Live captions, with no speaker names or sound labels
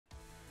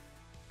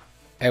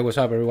Hey, what's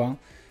up everyone?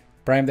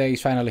 Prime Day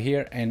is finally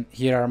here, and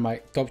here are my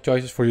top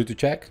choices for you to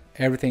check.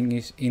 Everything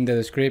is in the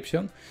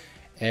description.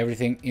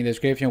 Everything in the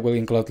description will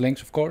include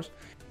links, of course.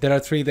 There are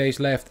 3 days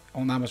left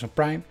on Amazon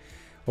Prime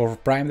or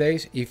Prime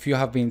Days. If you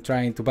have been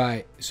trying to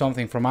buy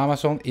something from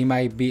Amazon, it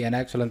might be an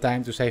excellent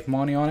time to save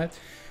money on it.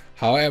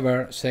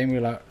 However,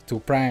 similar to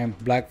Prime,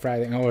 Black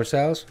Friday and other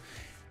sales,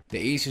 the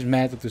easiest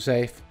method to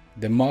save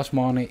the most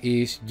money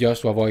is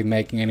just to avoid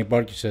making any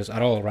purchases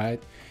at all,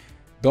 right?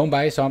 Don't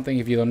buy something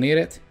if you don't need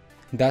it.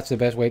 That's the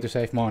best way to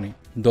save money.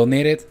 Don't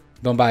need it,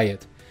 don't buy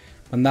it.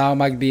 But now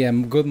might be a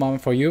good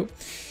moment for you.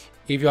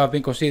 If you have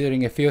been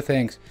considering a few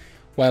things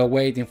while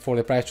waiting for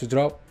the price to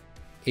drop,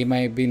 it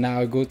might be now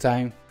a good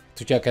time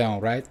to check it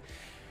out, right?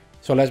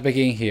 So let's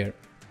begin here.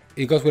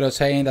 It goes without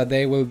saying that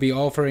they will be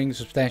offering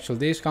substantial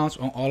discounts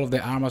on all of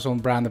the Amazon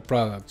branded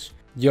products,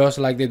 just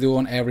like they do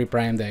on every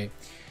Prime Day.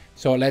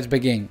 So let's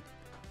begin.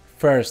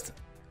 First,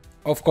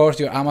 of course,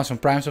 your Amazon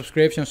Prime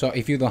subscription. So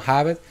if you don't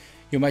have it,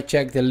 you might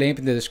check the link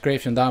in the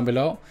description down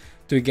below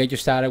to get you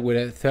started with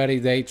a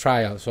 30-day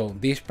trial. So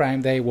this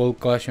Prime Day will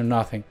cost you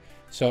nothing.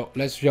 So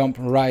let's jump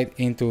right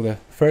into the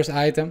first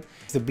item.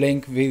 It's the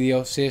Blink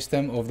video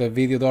system of the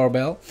video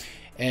doorbell.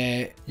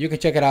 You can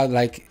check it out.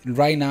 Like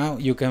right now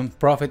you can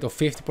profit of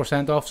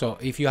 50% off. So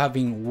if you have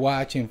been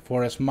watching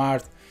for a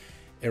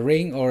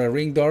Ring or a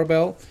Ring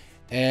doorbell,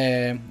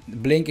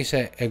 Blink is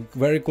a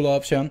very cool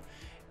option.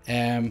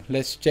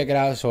 Let's check it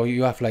out. So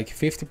you have like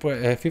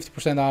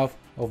 50% off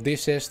of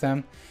this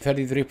system,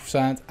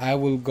 33%. I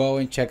will go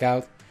and check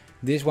out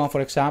this one,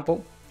 for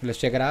example. Let's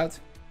check it out.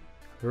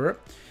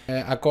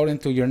 According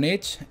to your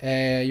needs,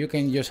 you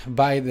can just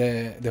buy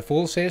the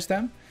full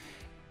system.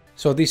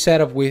 So this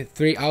setup with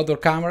 3 outdoor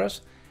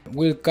cameras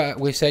will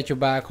set you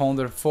back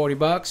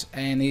 $140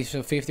 and it's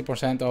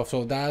 50% off.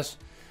 So that's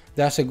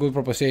a good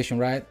proposition,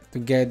 right, to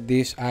get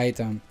this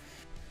item.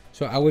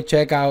 So I will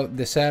check out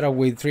the setup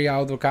with 3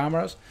 outdoor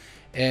cameras.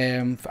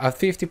 At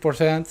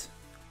 50%,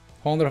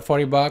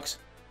 $140,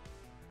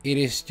 it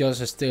is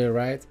just a steal,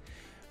 right?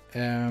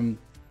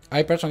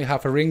 I personally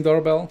have a Ring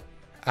doorbell.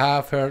 I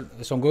have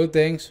heard some good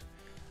things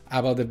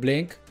about the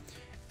Blink.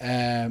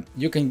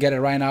 You can get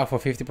it right now for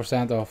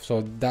 50% off,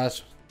 so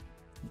that's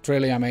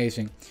really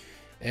amazing.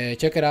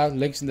 Check it out,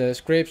 links in the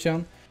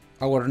description.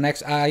 Our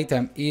next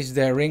item is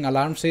the Ring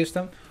alarm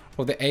system,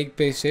 or the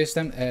 8-piece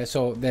system.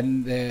 So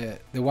then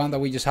the one that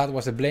we just had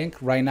was the Blink.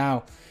 Right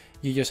now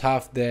you just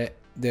have the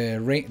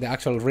Ring, the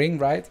actual Ring,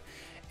 right?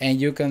 And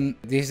you can,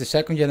 this is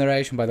the 2nd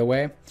generation, by the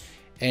way,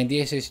 and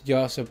this is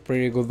just a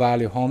pretty good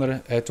value,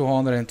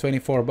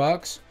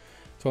 $224,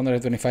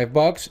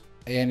 $225,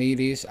 and it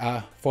is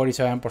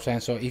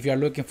 47%. So if you are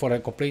looking for a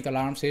complete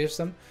alarm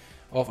system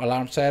of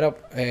alarm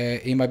setup,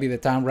 it might be the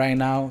time right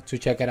now to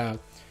check it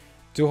out.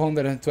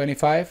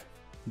 $225,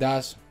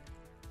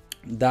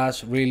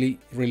 that's really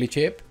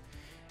cheap.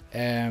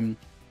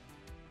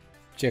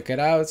 Check it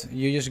out.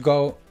 You just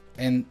go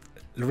and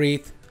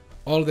read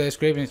all the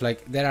descriptions.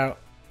 Like there are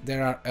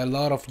a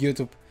lot of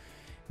YouTube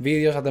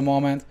videos at the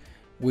moment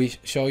which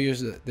show you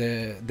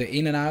the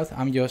in and out.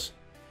 I'm just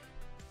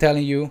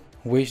telling you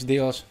which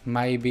deals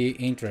might be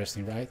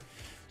interesting, right?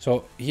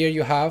 So here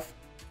you have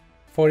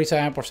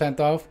 47%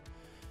 off,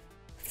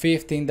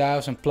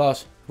 15,000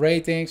 plus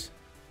ratings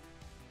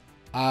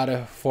out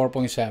of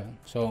 4.7.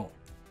 So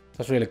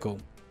that's really cool.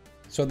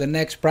 So the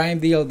next Prime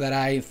deal that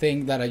I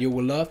think that you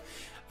will love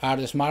are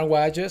the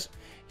smartwatches.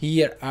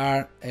 Here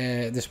are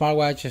the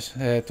smartwatches,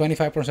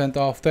 25%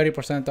 off,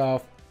 30%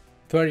 off,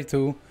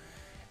 32,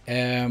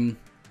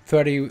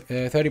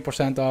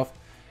 30% off.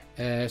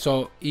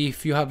 So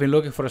if you have been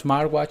looking for a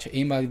smartwatch,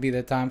 it might be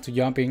the time to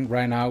jump in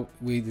right now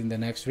within the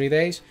next 3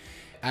 days.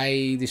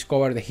 I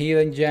discovered the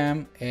hidden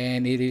gem,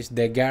 and it is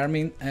the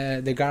Garmin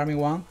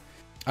one.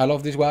 I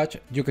love this watch.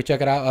 You can check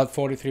it out at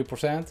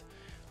 43%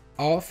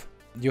 off.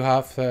 You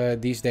have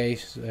these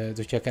days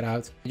to check it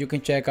out. You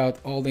can check out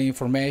all the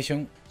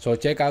information. So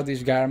check out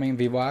this Garmin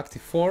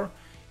Vivoactive 4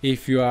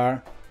 if you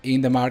are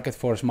in the market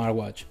for a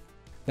smartwatch.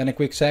 Then a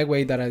quick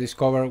segue that I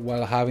discovered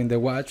while having the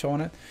watch on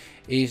it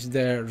is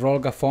the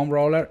Rolga foam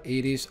roller.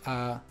 It is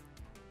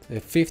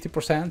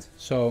 50%.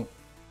 So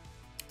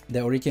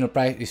the original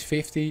price is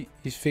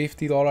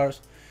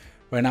 $50.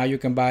 Right now you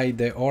can buy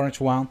the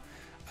orange one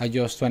at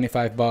just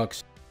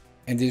 $25,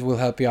 and this will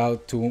help you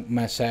out to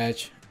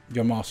massage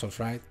your muscles,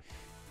 right?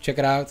 Check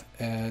it out.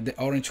 The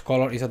orange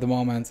color is at the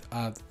moment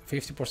at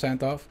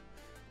 50% off.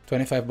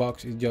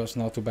 $25 is just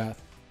not too bad.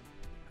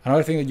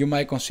 Another thing that you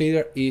might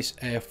consider is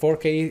a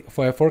 4K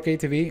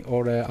TV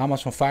or the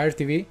Amazon Fire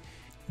TV.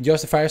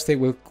 Just the Fire Stick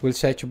will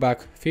set you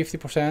back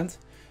 50%.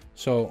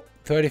 So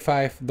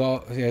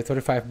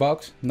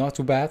 $35, not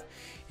too bad.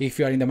 If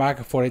you are in the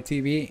market for a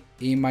TV,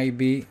 it might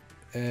be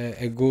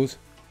a good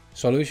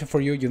solution for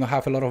you. You don't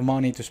have a lot of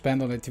money to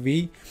spend on a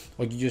TV,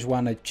 or you just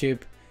want a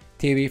cheap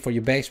TV for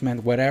your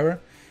basement, whatever,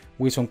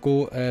 with some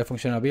cool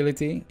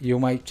functionality. You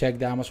might check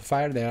the Amazon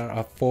Fire. They are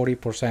at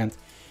 40%.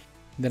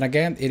 Then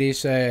again, it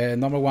is a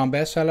 #1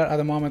 bestseller at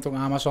the moment on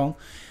Amazon.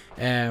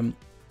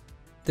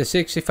 The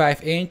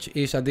 65 inch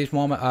is at this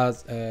moment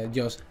at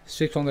just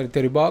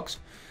 630 bucks.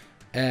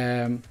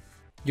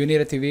 You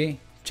need a TV,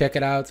 check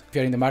it out. If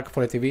you're in the market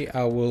for a TV,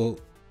 I will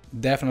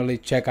definitely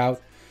check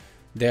out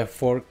the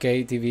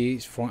 4K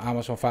TVs from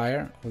Amazon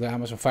Fire, the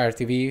Amazon Fire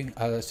TV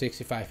at a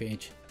 65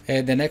 inch.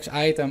 The next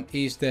item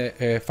is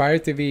the Fire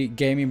TV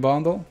gaming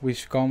bundle,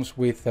 which comes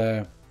with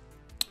Fire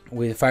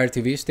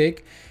TV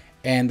stick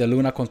and the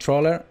Luna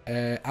controller.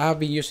 I've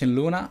been using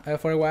Luna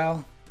for a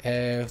while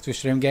to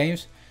stream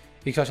games.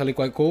 It's actually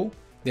quite cool.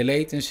 The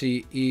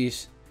latency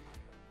is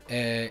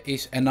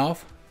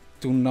enough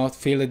to not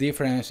feel the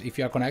difference if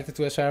you are connected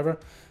to a server.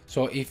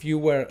 So if you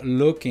were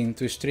looking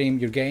to stream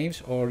your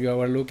games, or you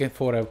were looking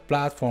for a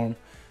platform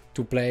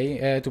to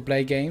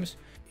play games,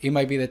 it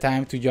might be the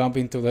time to jump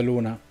into the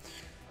Luna.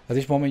 At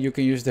this moment, you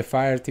can use the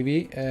Fire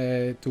TV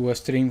to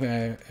stream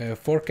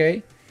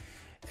 4K.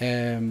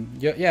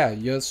 Yeah,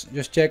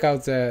 just check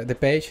out the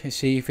page and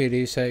see if it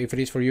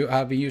is for you.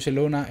 I've been using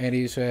Luna, and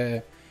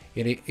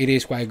it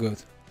is quite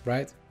good,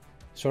 right?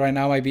 So right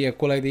now might be a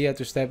cool idea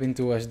to step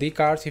into SD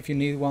cards if you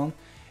need one.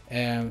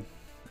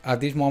 At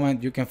this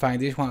moment, you can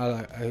find this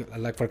one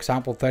like for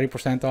example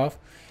 30% off.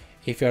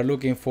 If you are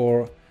looking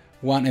for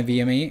one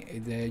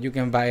NVMe, you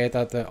can buy it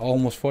at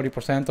almost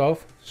 40%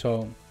 off.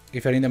 So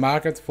if you're in the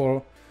market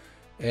for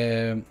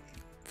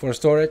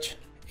storage,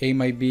 it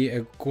might be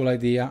a cool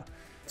idea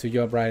to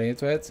jump right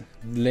into it.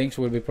 Links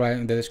will be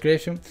provided in the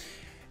description.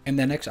 And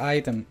the next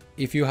item,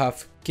 if you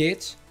have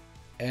kids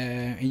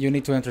and you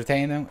need to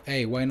entertain them,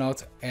 hey, why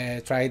not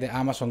try the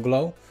Amazon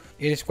Glow?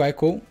 It is quite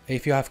cool.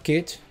 If you have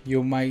kids,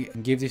 you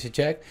might give this a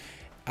check.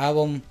 I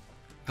don't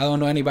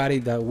know anybody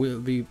that will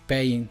be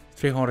paying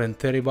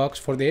 330 bucks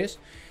for this,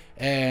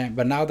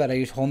 but now that I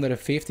use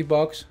 150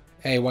 bucks,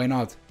 hey, why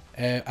not?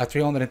 At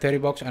 330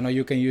 bucks, I know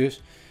you can use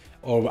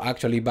or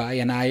actually buy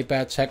an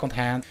iPad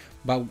secondhand,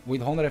 but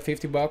with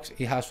 150 bucks,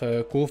 it has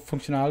cool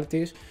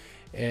functionalities.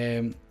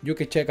 You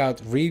can check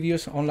out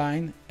reviews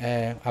online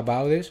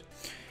about this.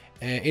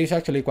 It is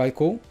actually quite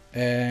cool.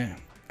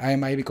 I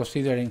might be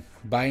considering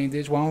buying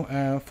this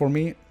one for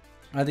me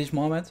at this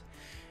moment.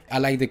 I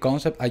like the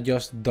concept, I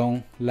just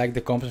don't like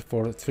the concept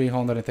for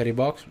 330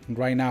 bucks.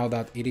 Right now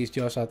that it is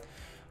just at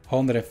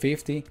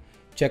 150.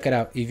 Check it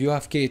out. If you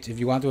have kids, if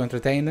you want to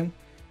entertain them,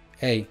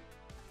 hey,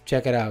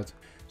 check it out.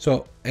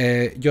 So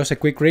just a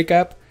quick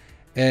recap.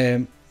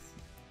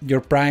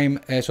 Your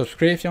Prime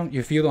subscription,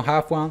 if you don't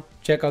have one,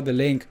 check out the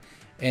link,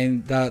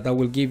 and that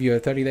will give you a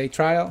 30-day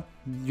trial.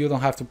 You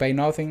don't have to pay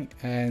nothing,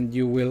 and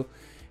you will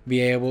be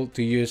able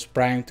to use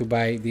Prime to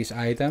buy these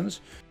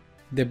items.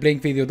 The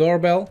Blink Video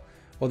doorbell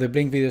or the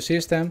Blink Video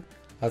system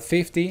at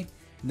 50,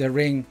 the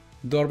Ring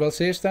doorbell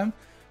system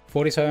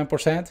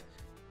 47%.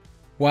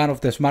 One of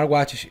the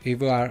smartwatches,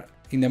 if you are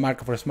in the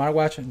market for a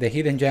smartwatch, the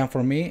hidden gem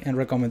for me and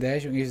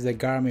recommendation is the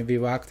Garmin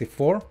Vivoactive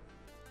 4.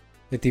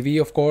 The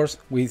TV, of course,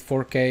 with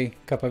 4K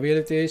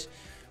capabilities,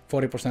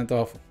 40%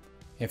 off,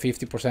 and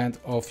 50%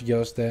 off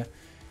just the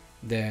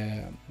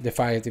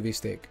Fire TV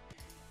stick.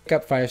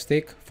 Fire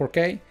stick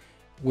 4K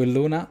with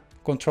Luna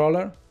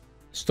controller.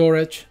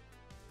 Storage,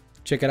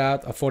 check it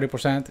out at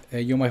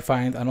 40%. You might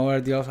find another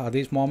deals at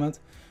this moment,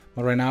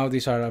 but right now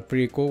these are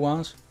pretty cool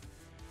ones.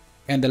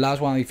 And the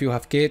last one, if you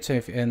have kids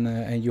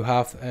and you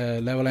have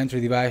a level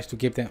entry device to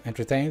keep them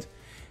entertained,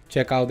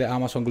 check out the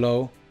Amazon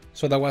Glow.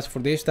 So that was for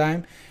this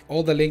time.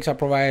 All the links are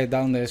provided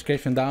down in the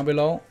description down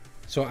below.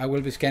 So I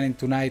will be scanning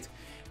tonight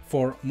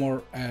for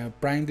more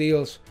Prime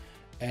deals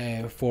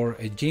for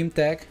a gym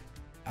tech.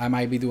 I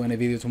might be doing a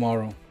video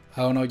tomorrow,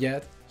 I don't know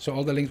yet. So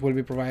all the links will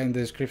be provided in the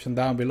description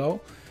down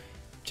below.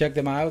 Check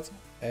them out.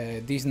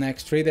 These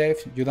next 3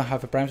 days, you don't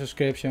have a Prime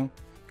subscription,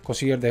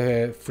 consider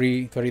the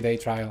free 30-day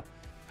trial.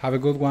 Have a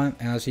good one,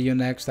 and I'll see you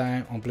next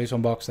time on Please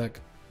Unbox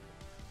Tech.